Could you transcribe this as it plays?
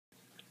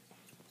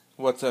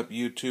What's up,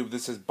 YouTube?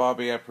 This is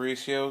Bobby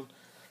Aparicio.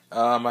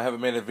 I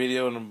haven't made a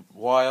video in a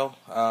while.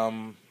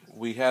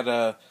 We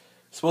had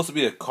supposed to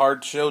be a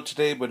card show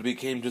today, but it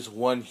became just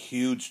one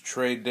huge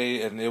trade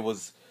day, and it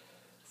was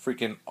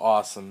freaking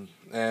awesome.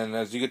 And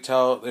as you can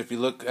tell, if you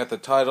look at the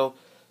title,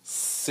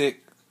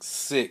 sick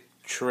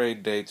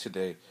trade day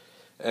today.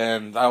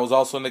 And I was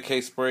also in the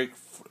case break,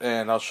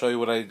 and I'll show you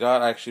what I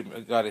got. I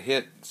actually got a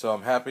hit, so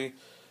I'm happy.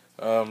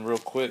 Real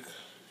quick,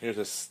 here's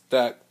the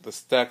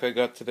stack I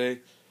got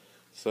today.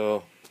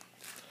 So,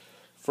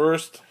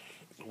 first,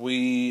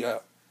 I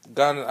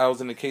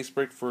was in the case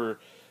break for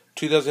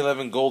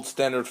 2011 Gold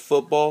Standard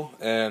Football,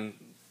 and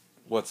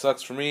what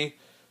sucks for me,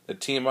 the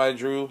team I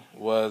drew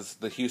was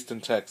the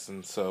Houston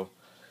Texans. So,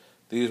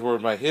 these were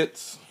my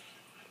hits.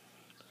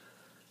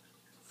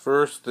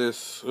 First,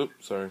 this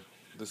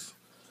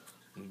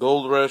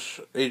Gold Rush,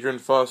 Arian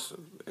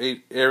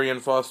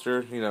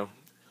Foster,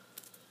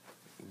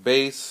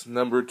 base,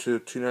 number to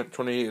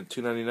 228 and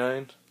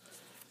 299.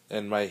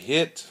 And my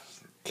hit,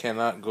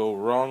 cannot go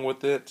wrong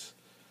with it,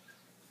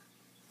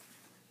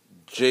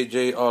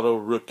 J.J. Auto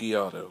Rookie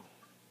Auto.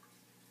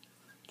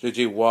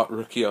 J.J. Watt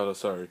Rookie Auto,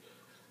 sorry.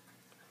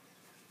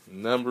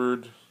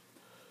 Numbered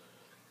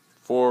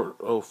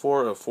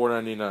 404 of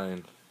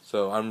 499.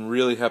 So I'm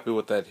really happy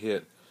with that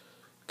hit.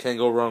 Can't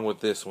go wrong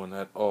with this one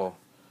at all.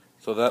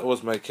 So that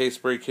was my case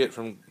break hit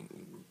from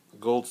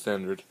Gold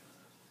Standard.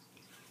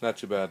 Not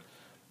too bad.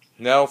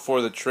 Now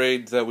for the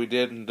trades that we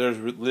did, there's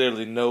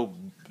literally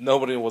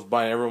nobody was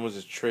buying, everyone was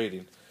just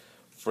trading.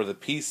 For the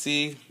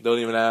PC, don't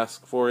even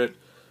ask for it.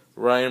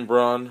 Ryan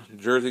Braun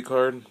jersey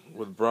card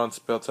with Braun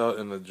spelled out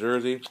in the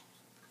jersey.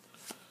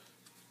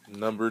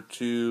 Number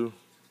 2,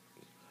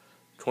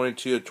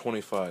 22 of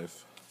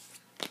 25.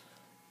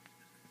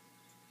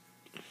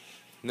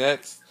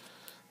 Next,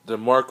 the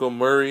DeMarco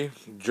Murray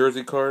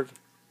jersey card.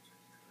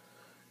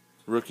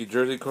 Rookie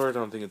jersey card. I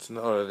don't think it is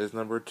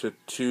numbered to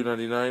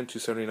 299,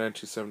 279,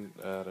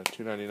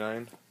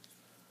 299.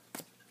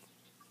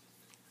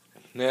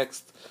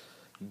 Next,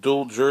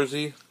 dual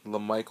jersey,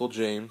 LaMichael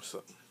James,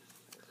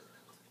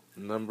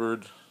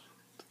 numbered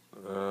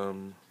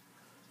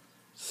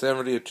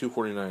 70 of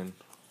 249.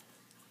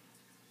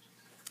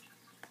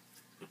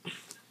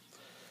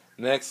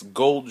 Next,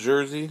 gold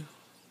jersey,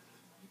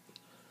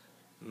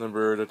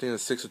 numbered, I think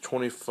it's 6 of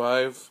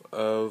 25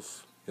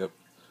 of,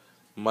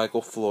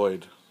 Michael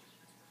Floyd.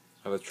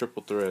 Out of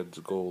triple threads,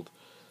 gold.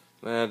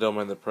 Don't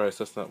mind the price,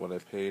 that's not what I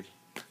paid.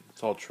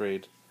 It's all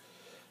trade.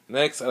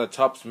 Next, out of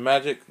Topps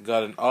Magic,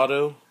 got an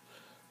auto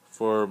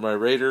for my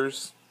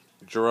Raiders,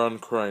 Jerron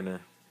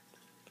Kreiner.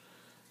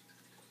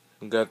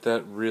 Got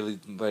that really,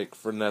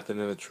 for nothing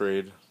in the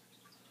trade.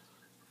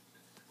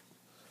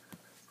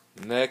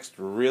 Next,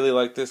 really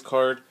like this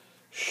card.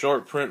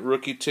 Short print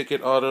rookie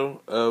ticket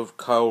auto of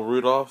Kyle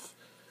Rudolph.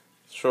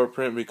 Short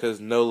print because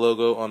no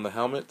logo on the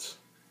helmet.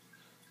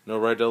 No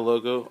Rydell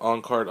logo.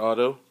 On-card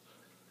auto.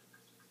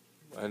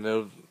 I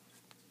know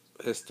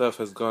his stuff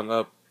has gone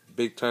up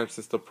big time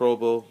since the Pro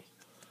Bowl.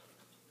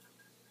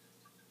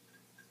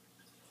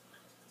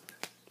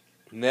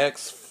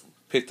 Next,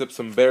 picked up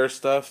some Bear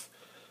stuff.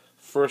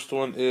 First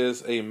one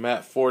is a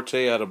Matt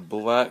Forte out of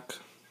black.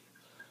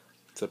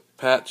 It's a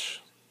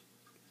patch,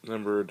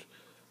 numbered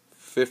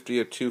 50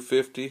 of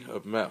 250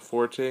 of Matt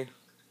Forte.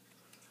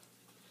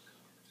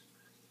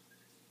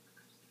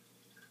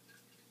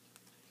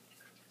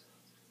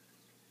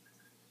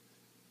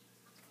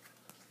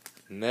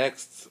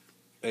 Next,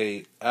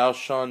 a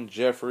Alshon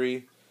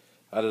Jeffrey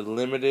out of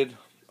limited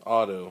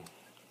auto.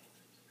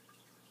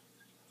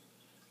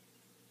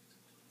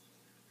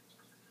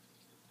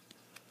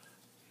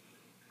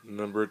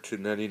 Number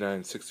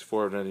 299,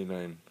 64 of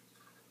 99.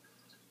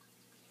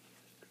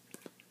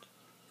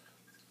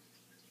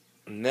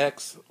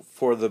 Next,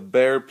 for the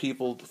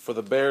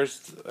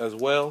Bears as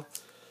well.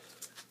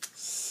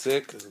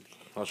 Sick.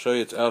 I'll show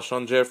you. It's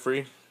Alshon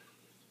Jeffrey.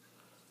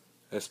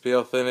 SP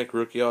Authentic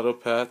Rookie Auto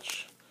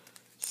Patch.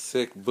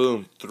 Sick.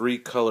 Boom.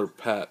 3-color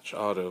patch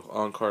auto.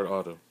 On-card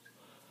auto.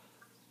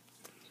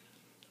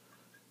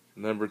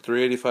 Number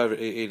 385 or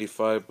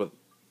 885, but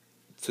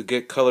to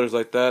get colors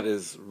like that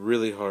is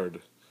really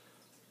hard.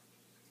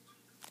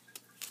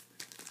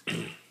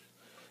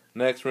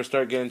 Next, we're going to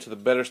start getting to the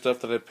better stuff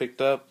that I picked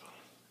up.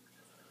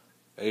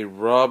 A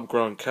Rob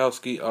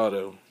Gronkowski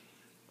auto.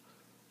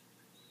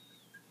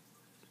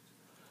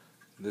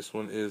 This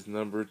one is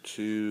number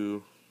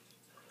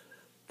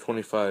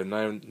 225,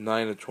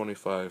 9 of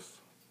 25.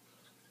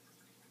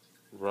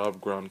 Rob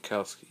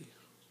Gronkowski.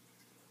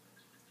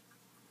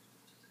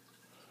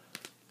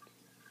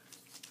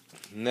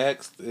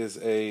 Next is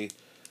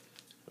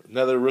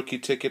another rookie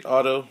ticket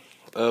auto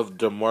of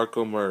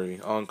DeMarco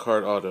Murray,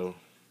 on-card auto.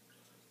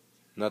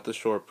 Not the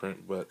short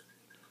print, but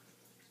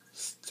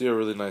still a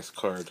really nice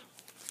card.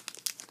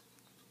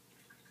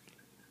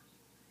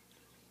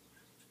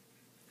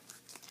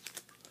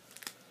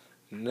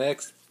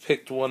 Next,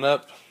 picked one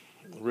up.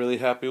 Really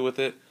happy with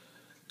it.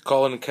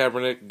 Colin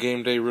Kaepernick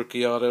Game Day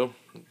Rookie Auto.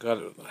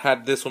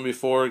 Had this one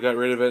before, got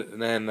rid of it,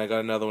 and then I got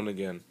another one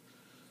again.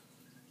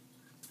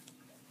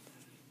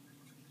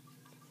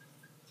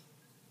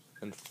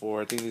 and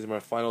 4. I think these are my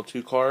final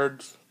 2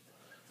 cards.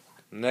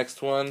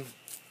 Next one.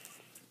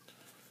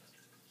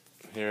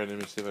 Here, let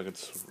me see if I can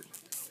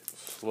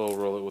slow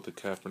roll it with the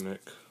Kaepernick.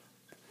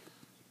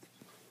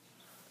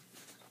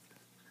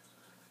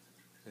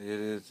 It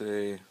is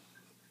a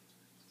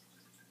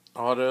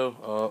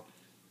auto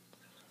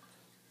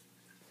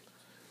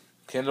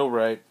Kendall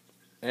Wright,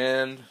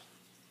 and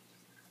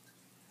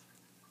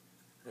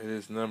it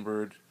is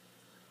numbered,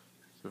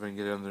 if I can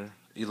get it under,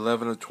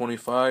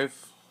 11/25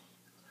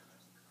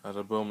 out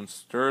of Bowman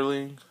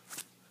Sterling,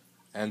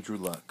 Andrew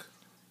Luck.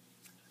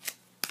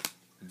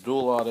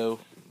 Dual auto,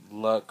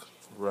 Luck,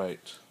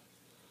 Wright.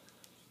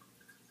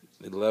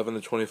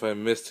 11/25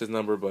 missed his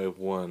number by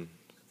 1.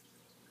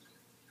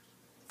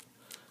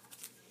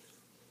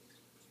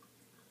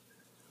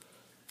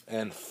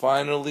 And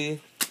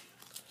finally,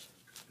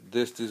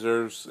 this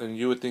deserves, and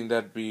you would think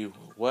that'd be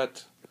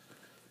what?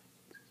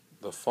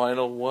 The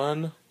final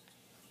one.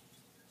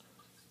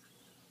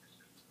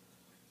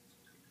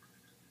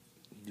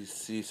 You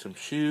see some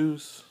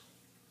shoes.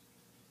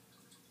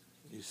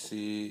 You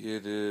see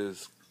it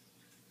is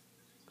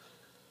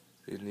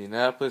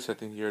Indianapolis. I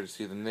think you already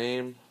see the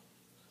name.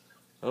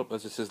 Oh,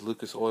 as it says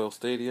Lucas Oil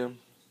Stadium.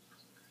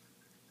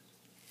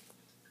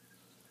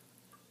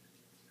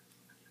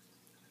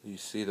 You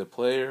see the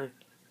player,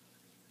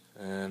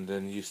 and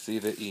then you see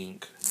the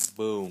ink.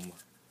 Boom.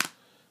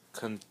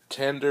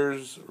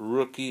 Contenders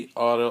rookie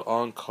auto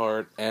on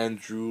card,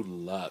 Andrew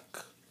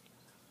Luck.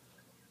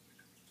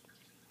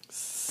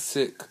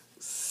 Sick,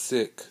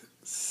 sick,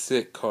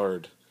 sick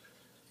card.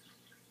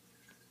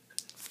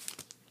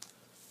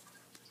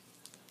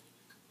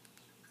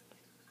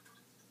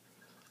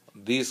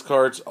 These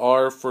cards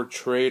are for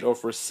trade or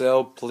for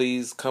sale.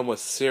 Please come with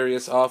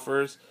serious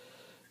offers.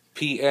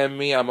 PM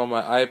me. I'm on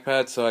my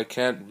iPad, so I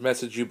can't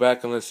message you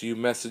back unless you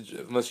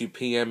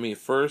PM me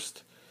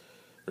first.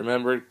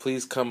 Remember,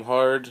 please come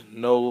hard.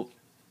 No,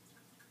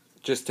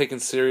 just taking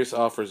serious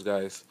offers,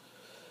 guys.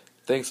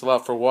 Thanks a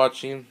lot for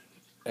watching,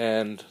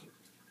 and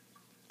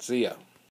see ya.